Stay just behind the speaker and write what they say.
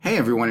Hey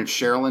everyone, it's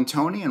Cheryl and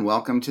Tony, and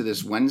welcome to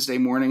this Wednesday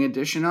morning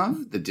edition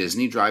of the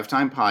Disney Drive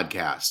Time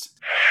Podcast.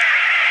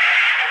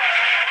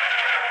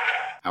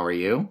 How are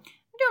you? I'm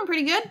doing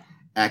pretty good.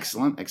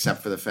 Excellent,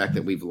 except for the fact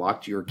that we've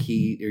locked your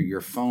key or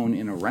your phone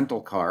in a rental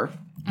car.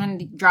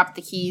 And dropped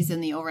the keys in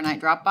the overnight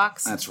drop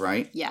box. That's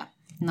right. Yeah,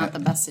 not the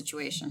best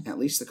situation. At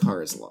least the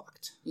car is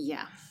locked.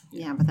 Yeah,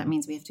 but that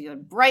means we have to go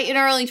bright and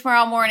early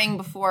tomorrow morning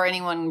before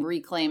anyone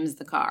reclaims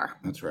the car.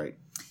 That's right.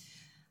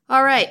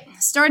 All right,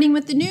 starting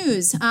with the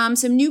news.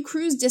 Some new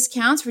cruise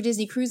discounts for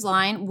Disney Cruise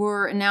Line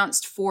were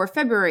announced for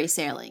February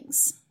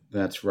sailings.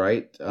 That's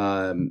right.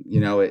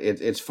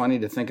 It's funny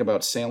to think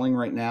about sailing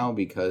right now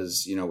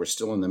because, we're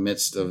still in the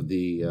midst of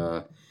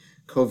the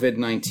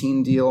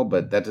COVID-19 deal,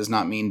 but that does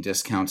not mean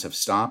discounts have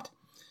stopped.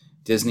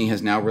 Disney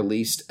has now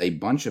released a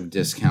bunch of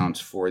discounts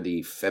for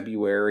the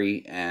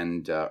February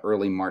and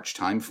early March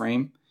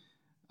timeframe.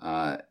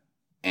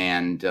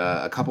 And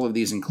a couple of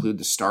these include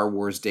the Star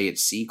Wars Day at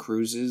Sea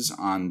cruises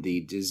on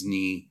the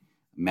Disney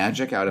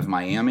Magic out of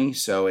Miami.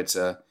 So it's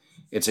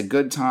a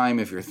good time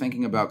if you're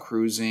thinking about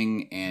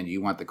cruising and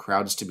you want the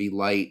crowds to be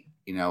light.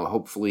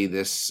 Hopefully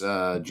this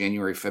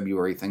January,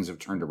 February, things have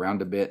turned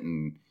around a bit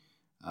and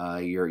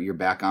you're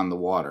back on the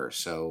water.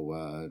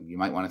 So you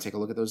might want to take a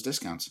look at those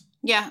discounts.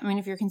 Yeah, I mean,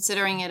 if you're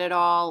considering it at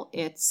all,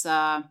 it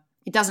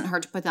doesn't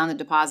hurt to put down the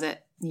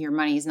deposit. Your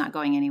money is not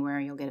going anywhere.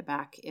 You'll get it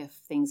back if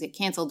things get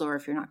canceled or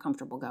if you're not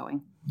comfortable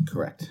going.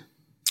 Correct.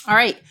 All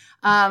right.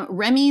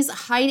 Remy's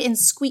Hide and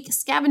Squeak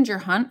Scavenger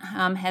Hunt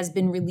has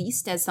been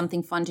released as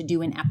something fun to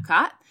do in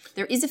Epcot.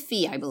 There is a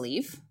fee, I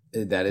believe.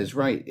 That is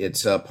right.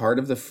 It's a part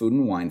of the Food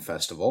and Wine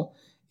Festival.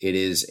 It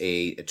is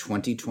a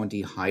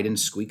 2020 Hide and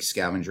Squeak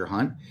Scavenger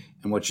Hunt.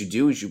 And what you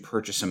do is you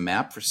purchase a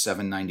map for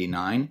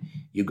 $7.99.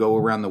 You go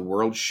around the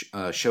World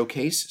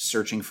Showcase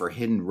searching for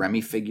hidden Remy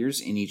figures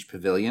in each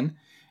pavilion.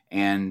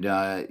 And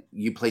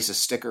you place a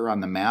sticker on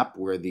the map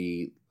where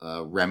the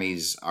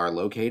Remys are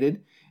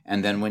located.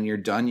 And then when you're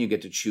done, you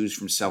get to choose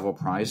from several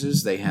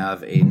prizes. They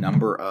have a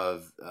number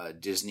of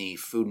Disney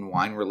food and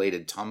wine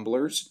related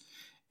tumblers.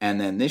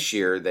 And then this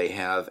year they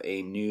have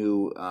a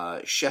new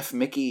Chef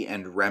Mickey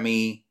and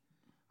Remy,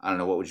 I don't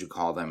know, what would you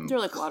call them? They're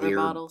like water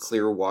bottles.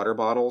 Clear water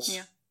bottles.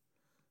 Yeah.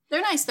 They're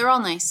nice. They're all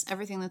nice.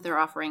 Everything that they're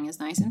offering is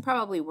nice and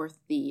probably worth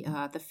the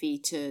fee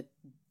to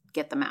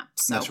get the map.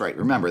 So. That's right.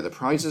 Remember, the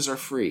prizes are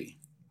free.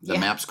 The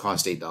maps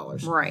cost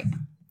 $8. Right.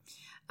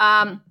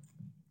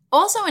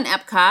 Also in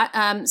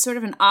Epcot, sort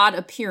of an odd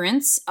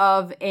appearance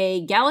of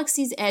a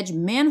Galaxy's Edge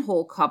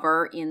manhole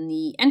cover in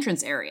the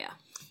entrance area.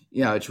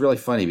 Yeah, it's really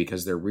funny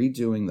because they're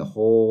redoing the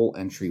whole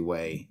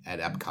entryway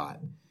at Epcot.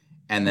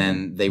 And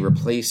then they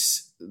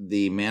replace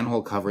the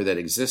manhole cover that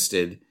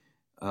existed,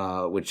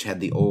 which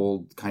had the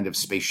old kind of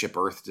Spaceship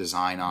Earth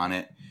design on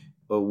it,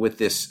 but with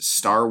this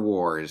Star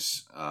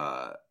Wars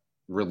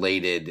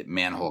related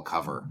manhole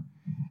cover.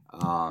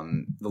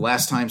 The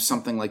last time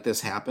something like this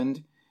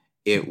happened,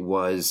 it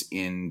was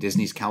in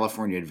Disney's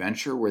California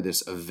Adventure where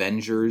this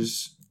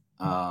Avengers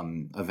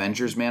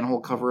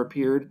manhole cover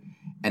appeared.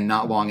 And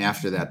not long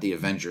after that, the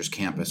Avengers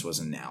campus was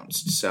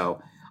announced.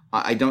 So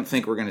I don't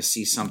think we're going to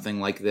see something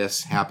like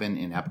this happen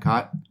in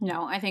Epcot.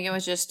 No, I think it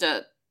was just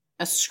a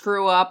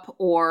screw up,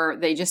 or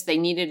they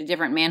needed a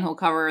different manhole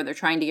cover. They're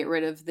trying to get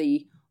rid of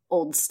the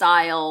old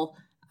style.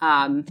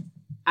 I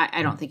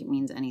don't think it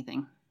means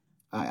anything.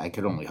 I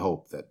could only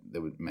hope that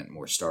meant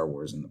more Star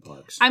Wars in the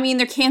parks. I mean,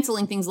 they're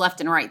canceling things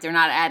left and right. They're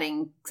not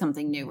adding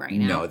something new right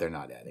now. No, they're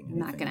not adding anything.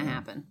 Not going to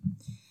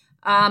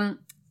happen.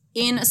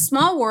 In A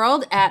Small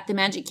World at the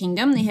Magic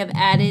Kingdom, they have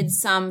added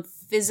some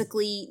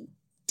physically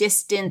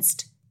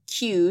distanced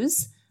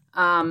cues.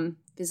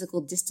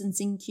 Physical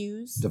distancing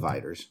cues.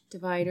 Dividers.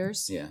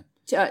 Yeah.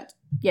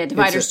 Yeah,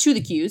 dividers to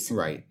the cues.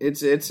 Right.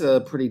 It's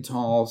a pretty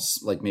tall,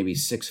 like maybe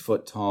 6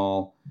 foot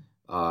tall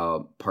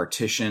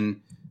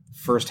partition.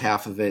 First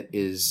half of it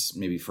is,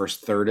 maybe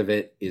first third of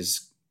it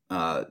is,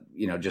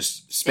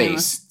 just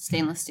space.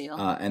 Stainless steel.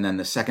 And then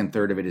the second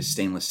third of it is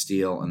stainless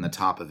steel, and the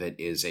top of it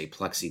is a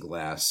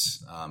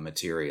plexiglass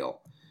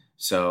material.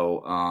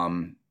 So,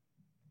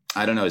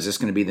 I don't know. Is this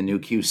going to be the new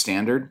queue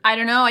standard? I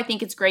don't know. I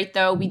think it's great,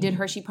 though. We did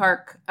Hershey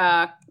Park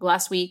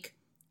last week,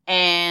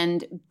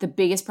 and the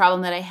biggest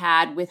problem that I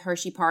had with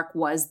Hershey Park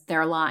was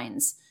their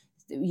lines.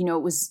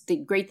 It was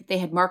great that they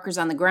had markers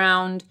on the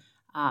ground.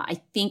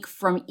 I think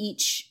from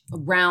each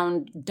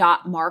round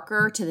dot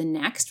marker to the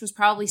next was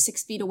probably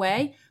 6 feet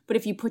away. But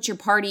if you put your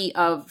party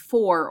of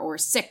 4 or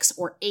 6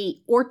 or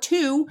 8 or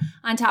 2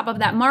 on top of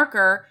that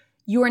marker,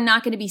 you are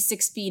not going to be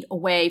 6 feet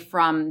away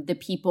from the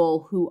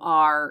people who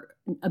are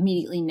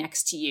immediately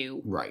next to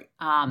you, right?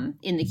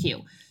 In the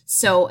queue.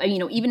 So,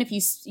 even if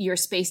you're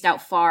spaced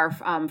out far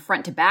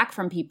front to back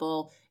from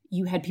people,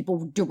 you had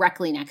people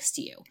directly next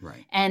to you.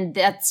 Right. And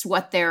that's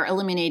what they're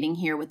eliminating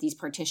here with these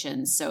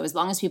partitions. So as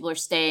long as people are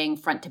staying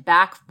front to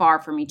back,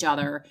 far from each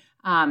other,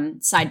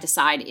 side to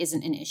side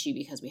isn't an issue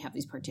because we have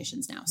these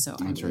partitions now. So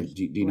that's right.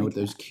 Do you know what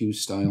those queue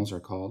styles are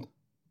called?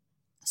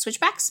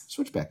 Switchbacks?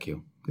 Switchback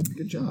queue.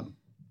 Good job.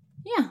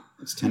 Yeah.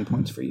 That's 10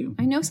 points for you.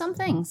 I know some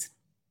things.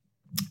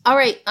 All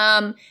right.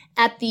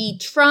 At the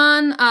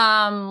Tron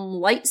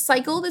light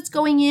cycle that's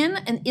going in,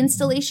 an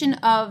installation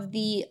of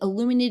the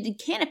illuminated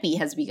canopy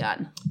has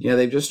begun. Yeah,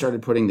 they've just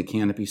started putting the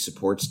canopy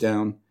supports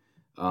down.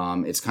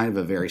 It's kind of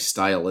a very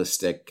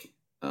stylistic,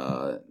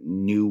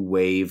 new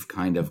wave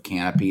kind of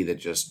canopy that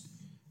just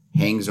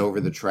hangs over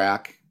the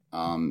track.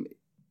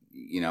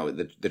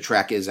 The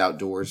track is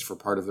outdoors for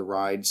part of the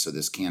ride, so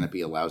this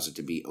canopy allows it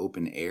to be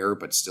open air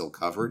but still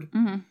covered.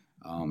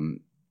 Mm-hmm.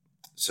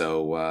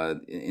 So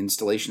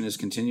installation is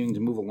continuing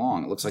to move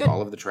along. It looks like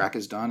all of the track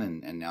is done,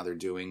 and now they're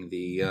doing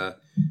the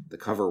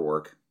cover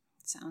work.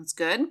 Sounds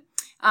good.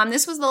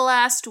 This was the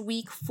last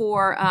week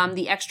for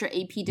the extra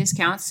AP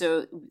discount.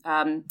 So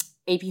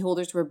AP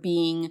holders were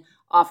being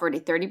offered a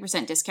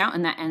 30% discount,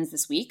 and that ends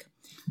this week.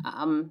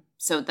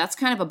 So that's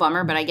kind of a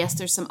bummer, but I guess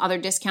there's some other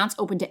discounts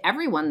open to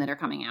everyone that are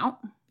coming out.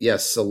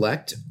 Yes,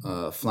 select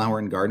Flower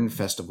and Garden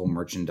Festival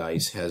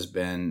merchandise has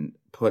been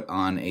put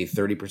on a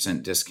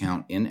 30%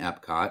 discount in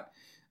Epcot.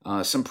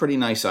 Some pretty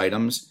nice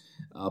items,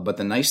 but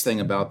the nice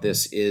thing about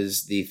this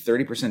is the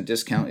 30%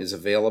 discount is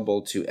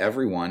available to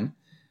everyone.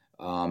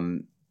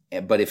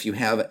 But if you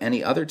have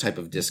any other type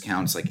of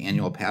discounts like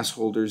annual pass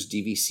holders,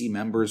 DVC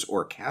members,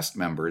 or cast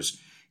members,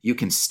 you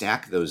can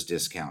stack those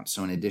discounts.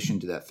 So in addition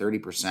to that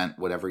 30%,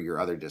 whatever your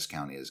other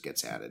discount is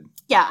gets added.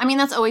 Yeah, I mean,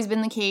 that's always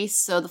been the case.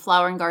 So the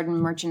Flower and Garden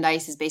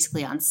merchandise is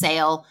basically on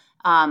sale.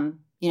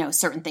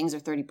 Certain ththings are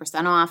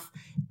 30% off.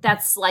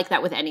 That's like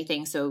that with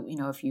anything. So,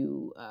 if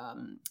you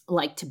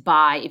like to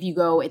buy, if you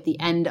go at the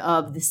end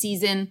of the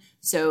season,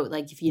 so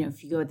like if you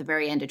go at the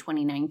very end of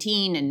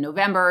 2019 in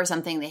November or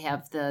something, they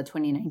have the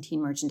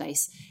 2019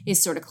 merchandise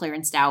is sort of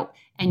clearanced out,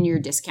 and your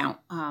discount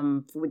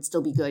would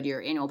still be good.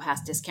 Your annual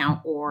pass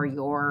discount or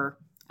your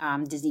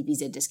Disney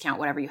Visa discount,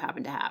 whatever you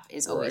happen to have,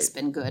 is always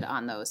been good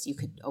on those. You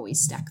could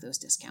always stack those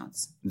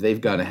discounts. They've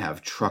got to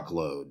have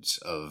truckloads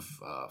of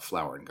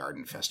Flower and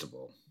Garden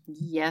Festival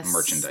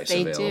merchandise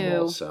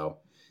available. Do. So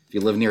if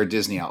you live near a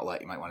Disney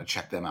outlet, you might want to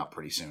check them out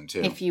pretty soon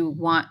too. If you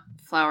want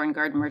Flower and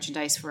Garden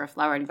merchandise for a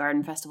Flower and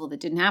Garden Festival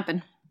that didn't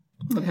happen.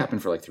 It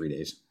happened for like 3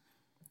 days.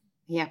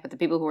 Yeah, but the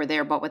people who were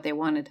there bought what they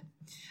wanted.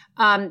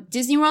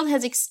 Disney World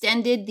has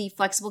extended the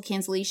flexible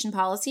cancellation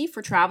policy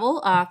for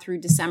travel through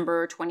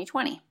December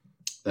 2020.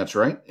 That's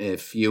right.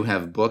 If you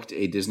have booked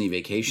a Disney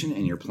vacation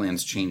and your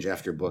plans change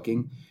after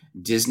booking,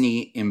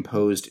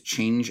 Disney-imposed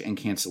change and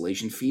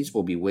cancellation fees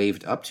will be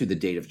waived up to the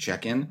date of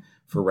check-in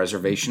for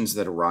reservations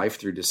that arrive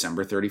through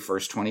December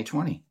 31st,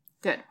 2020.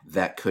 Good.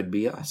 That could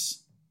be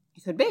us.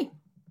 It could be.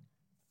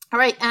 All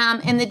right.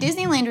 And the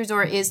Disneyland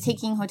Resort is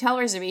taking hotel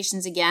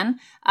reservations again,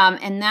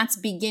 and that's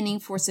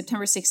beginning for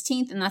September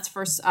 16th, and that's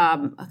for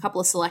a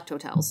couple of select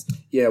hotels.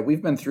 Yeah,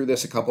 we've been through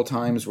this a couple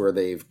times where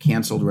they've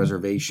canceled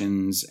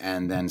reservations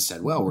and then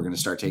said, well, we're going to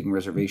start taking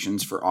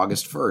reservations for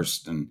August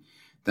 1st, and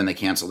then they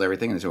canceled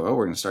everything, and they said, we're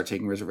going to start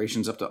taking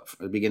reservations up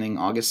to beginning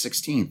August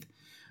 16th.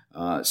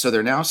 So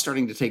they're now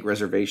starting to take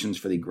reservations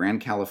for the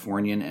Grand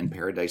Californian and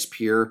Paradise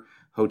Pier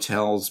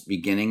hotels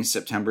beginning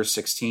September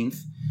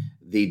 16th.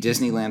 The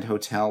Disneyland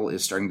Hotel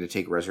is starting to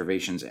take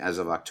reservations as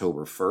of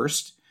October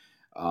 1st.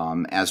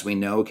 As we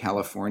know,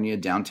 California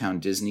Downtown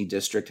Disney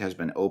District has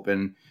been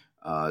open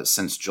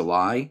since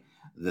July.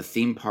 The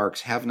theme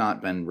parks have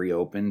not been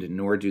reopened,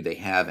 nor do they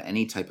have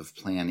any type of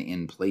plan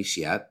in place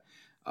yet.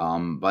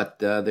 But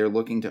they're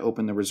looking to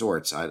open the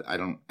resorts.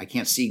 I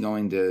can't see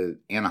going to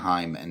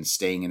Anaheim and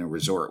staying in a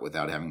resort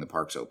without having the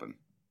parks open.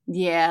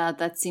 Yeah,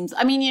 that seems.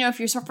 I mean, if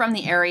you're from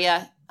the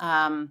area,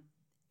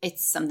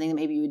 it's something that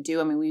maybe you would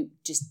do. I mean, we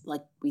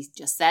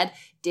just said,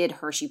 did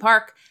Hershey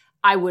Park.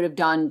 I would have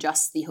done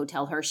just the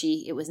Hotel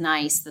Hershey. It was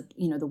nice. The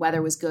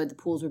weather was good. The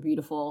pools were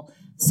beautiful.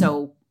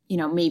 So,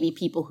 maybe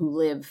people who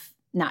live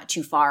not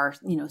too far,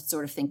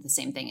 sort of think the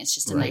same thing. It's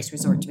just a nice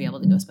resort to be able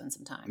to go spend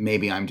some time.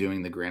 Maybe I'm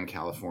doing the Grand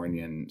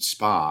Californian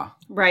Spa.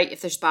 Right,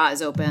 if their spa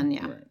is open,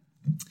 yeah. Right.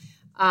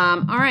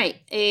 All right,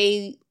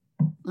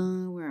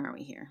 where are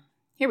we here?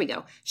 Here we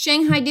go.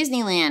 Shanghai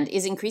Disneyland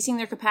is increasing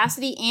their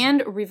capacity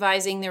and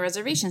revising their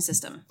reservation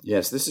system.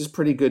 Yes, this is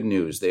pretty good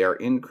news. They are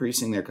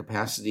increasing their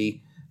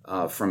capacity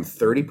from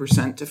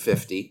 30% to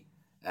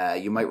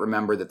 50%. You might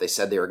remember that they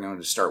said they were going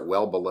to start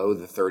well below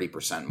the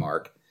 30%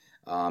 mark.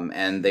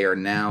 And they are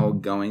now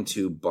going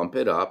to bump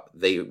it up.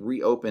 They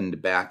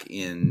reopened back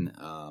in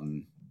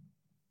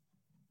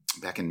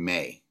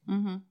May.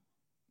 Mm-hmm.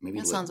 Maybe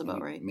that sounds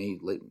about right.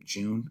 Late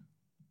June.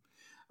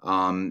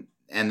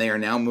 And they are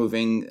now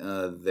moving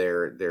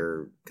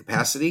their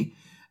capacity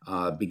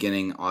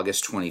beginning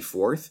August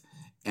 24th.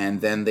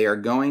 And then they are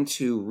going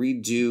to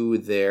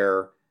redo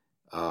their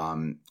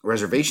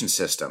reservation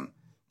system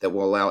that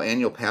will allow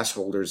annual pass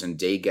holders and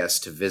day guests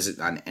to visit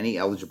on any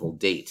eligible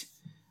date.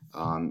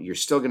 You're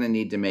still going to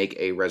need to make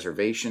a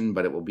reservation,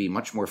 but it will be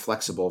much more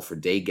flexible for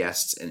day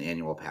guests and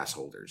annual pass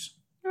holders.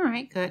 All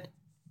right, good.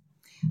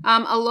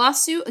 A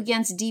lawsuit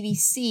against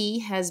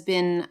DVC has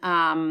been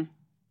filed.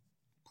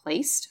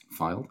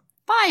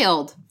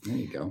 There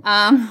you go.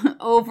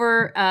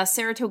 Over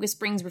Saratoga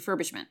Springs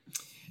refurbishment.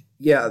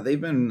 Yeah, they've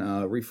been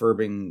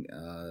refurbing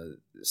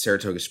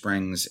Saratoga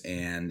Springs,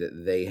 and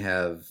they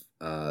have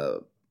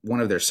one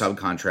of their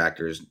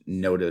subcontractors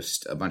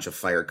noticed a bunch of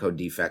fire code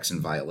defects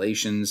and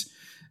violations,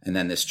 and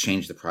then this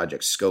changed the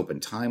project's scope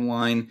and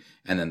timeline,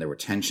 and then there were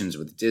tensions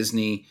with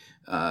Disney.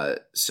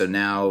 So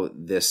now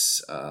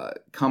this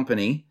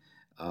company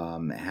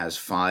has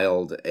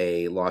filed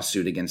a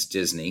lawsuit against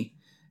Disney,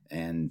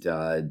 and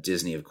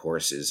Disney, of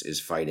course, is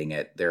fighting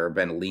it. There have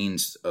been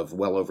liens of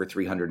well over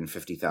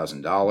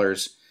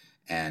 $350,000,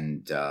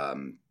 and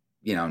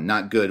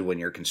not good when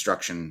your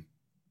construction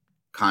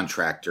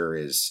contractor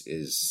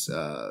is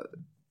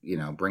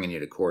bringing you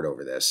to court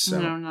over this.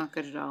 So, no, not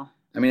good at all.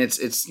 I mean,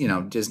 it's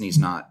Disney's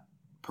not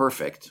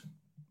perfect,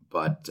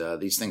 but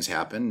these things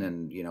happen,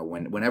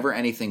 and whenever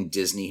anything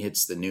Disney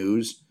hits the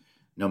news,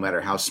 no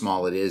matter how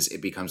small it is,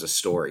 it becomes a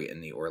story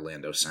in the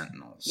Orlando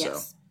Sentinel.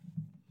 Yes. So,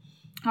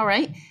 all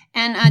right,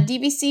 and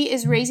DVC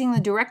is raising the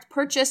direct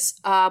purchase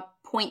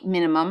point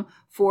minimum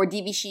for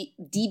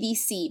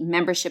DVC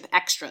membership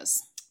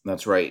extras.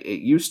 That's right.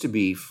 It used to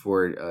be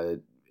for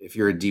if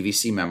you're a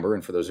DVC member,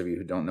 and for those of you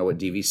who don't know what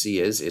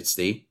DVC is, it's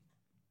the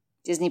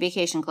Disney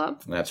Vacation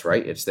Club. That's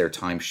right. It's their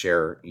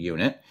timeshare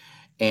unit.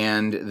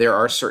 And there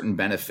are certain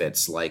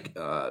benefits like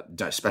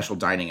special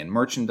dining and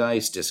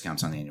merchandise,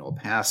 discounts on annual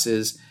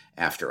passes,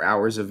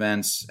 after-hours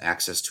events,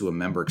 access to a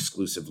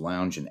member-exclusive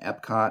lounge in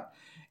Epcot.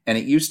 And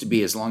it used to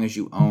be as long as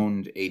you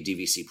owned a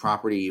DVC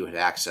property, you had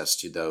access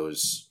to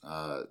those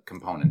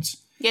components.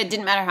 Yeah, it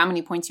didn't matter how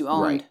many points you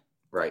owned.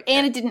 Right.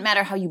 And it didn't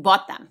matter how you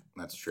bought them.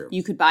 That's true.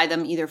 You could buy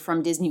them either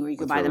from Disney or you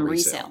could buy them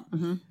resale.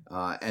 Mm-hmm.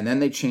 And then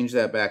they changed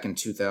that back in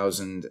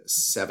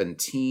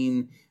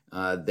 2017.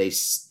 They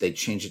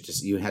changed it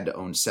to you had to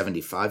own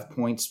 75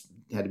 points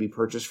had to be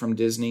purchased from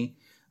Disney.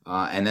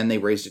 And then they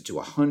raised it to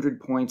 100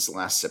 points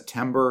last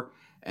September.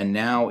 And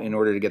now, in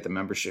order to get the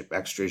membership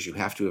extras, you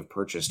have to have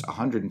purchased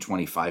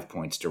 125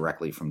 points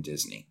directly from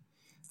Disney.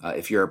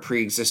 If you're a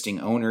pre-existing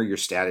owner, your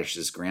status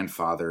is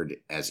grandfathered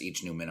as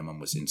each new minimum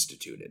was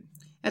instituted.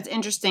 That's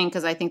interesting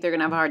because I think they're going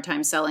to have a hard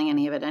time selling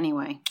any of it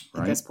anyway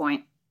at this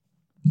point.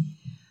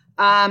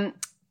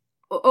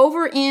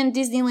 Over in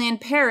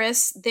Disneyland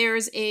Paris,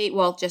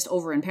 just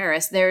over in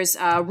Paris, there's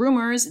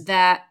rumors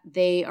that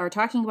they are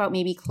talking about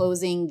maybe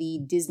closing the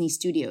Disney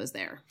studios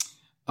there.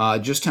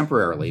 Just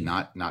temporarily,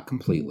 not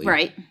completely.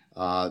 Right.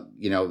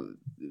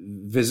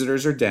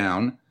 Visitors are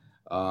down.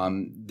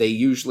 They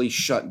usually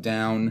shut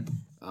down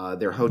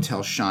their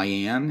Hotel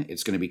Cheyenne.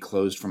 It's going to be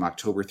closed from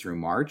October through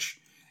March.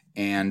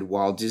 And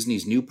while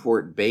Disney's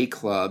Newport Bay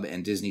Club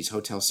and Disney's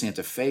Hotel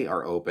Santa Fe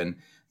are open,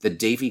 the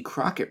Davy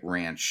Crockett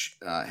Ranch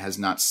has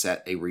not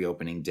set a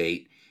reopening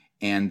date.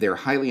 And their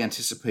highly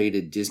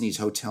anticipated Disney's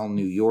Hotel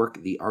New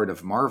York, The Art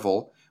of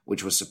Marvel,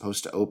 which was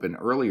supposed to open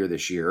earlier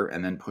this year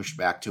and then pushed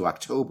back to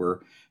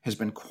October, has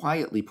been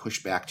quietly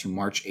pushed back to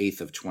March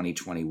 8th of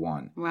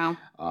 2021. Wow.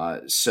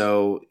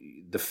 So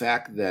the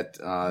fact that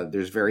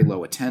there's very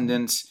low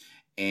attendance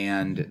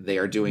and they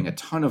are doing a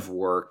ton of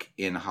work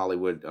in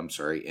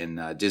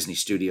Disney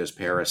Studios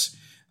Paris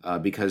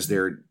because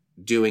they're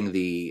doing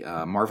the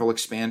Marvel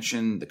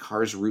expansion, the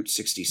Cars Route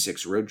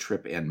 66 road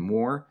trip, and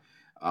more.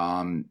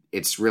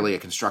 It's really a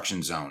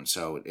construction zone,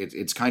 so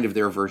it's kind of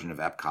their version of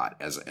Epcot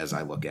as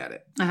I look at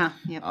it.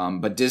 Yep.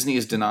 But Disney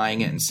is denying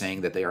it and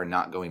saying that they are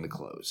not going to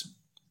close.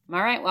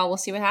 All right, well, we'll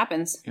see what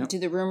happens. Yep. Do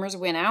the rumors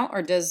win out,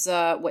 or does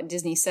what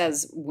Disney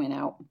says win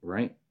out?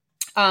 Right.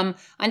 On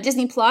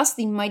Disney Plus,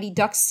 the Mighty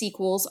Ducks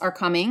sequels are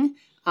coming.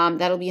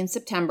 That'll be in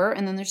September,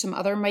 and then there's some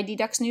other Mighty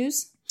Ducks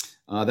news.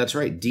 That's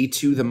right.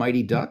 D2 The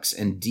Mighty Ducks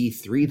and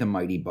D3 The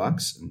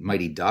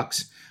Mighty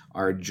Ducks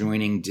are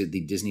joining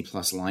the Disney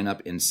Plus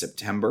lineup in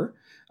September,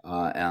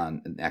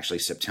 and actually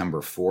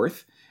September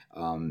 4th.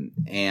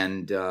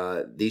 And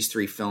these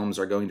three films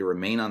are going to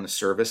remain on the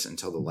service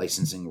until the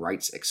licensing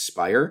rights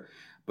expire.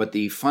 But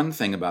the fun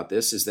thing about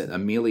this is that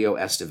Emilio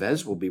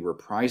Estevez will be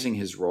reprising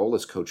his role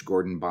as Coach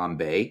Gordon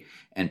Bombay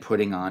and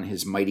putting on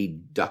his Mighty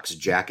Ducks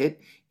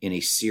jacket in a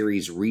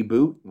series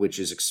reboot, which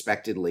is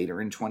expected later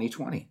in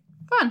 2020.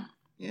 Fun.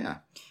 Yeah.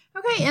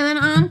 Okay, and then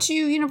on to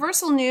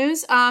Universal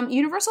news.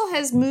 Universal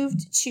has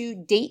moved to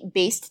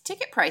date-based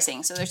ticket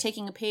pricing, so they're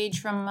taking a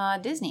page from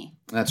Disney.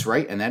 That's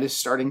right, and that is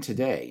starting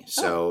today.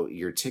 So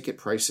your ticket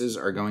prices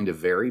are going to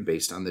vary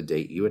based on the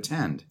date you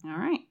attend. All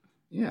right.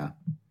 Yeah.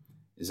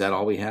 Is that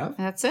all we have?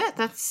 That's it.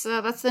 That's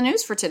the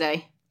news for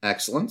today.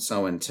 Excellent.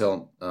 So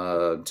until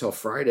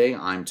Friday,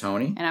 I'm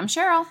Tony. And I'm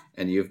Cheryl.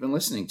 And you've been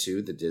listening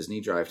to the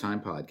Disney Drive Time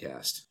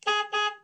Podcast.